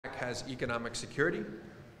has economic security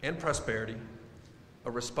and prosperity,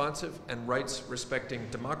 a responsive and rights-respecting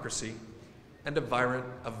democracy, and a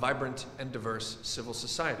vibrant and diverse civil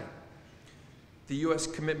society. The U.S.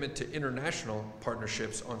 commitment to international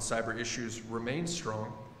partnerships on cyber issues remains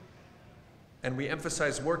strong, and we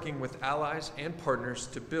emphasize working with allies and partners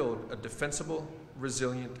to build a defensible,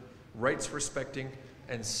 resilient, rights-respecting,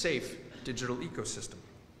 and safe digital ecosystem.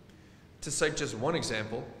 To cite just one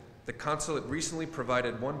example, the consulate recently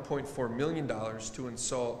provided $1.4 million to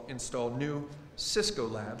install new Cisco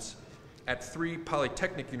labs at 3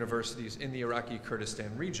 polytechnic universities in the Iraqi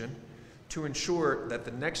Kurdistan region to ensure that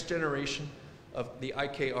the next generation of the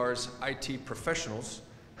IKR's IT professionals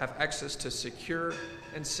have access to secure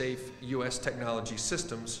and safe U.S. technology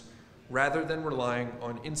systems rather than relying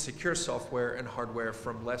on insecure software and hardware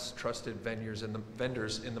from less trusted vendors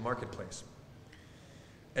in the marketplace.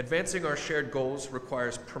 Advancing our shared goals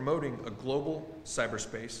requires promoting a global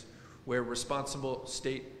cyberspace where responsible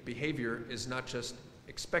state behavior is not just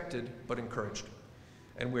expected but encouraged,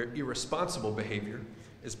 and where irresponsible behavior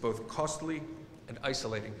is both costly and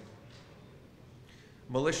isolating.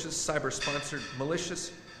 Malicious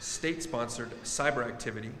state-sponsored cyber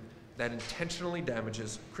activity that intentionally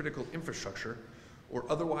damages critical infrastructure or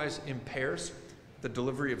otherwise impairs the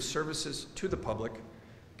delivery of services to the public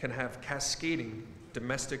can have cascading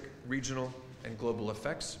domestic, regional, and global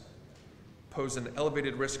effects, pose an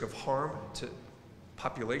elevated risk of harm to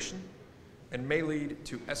population, and may lead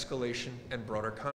to escalation and broader conflict.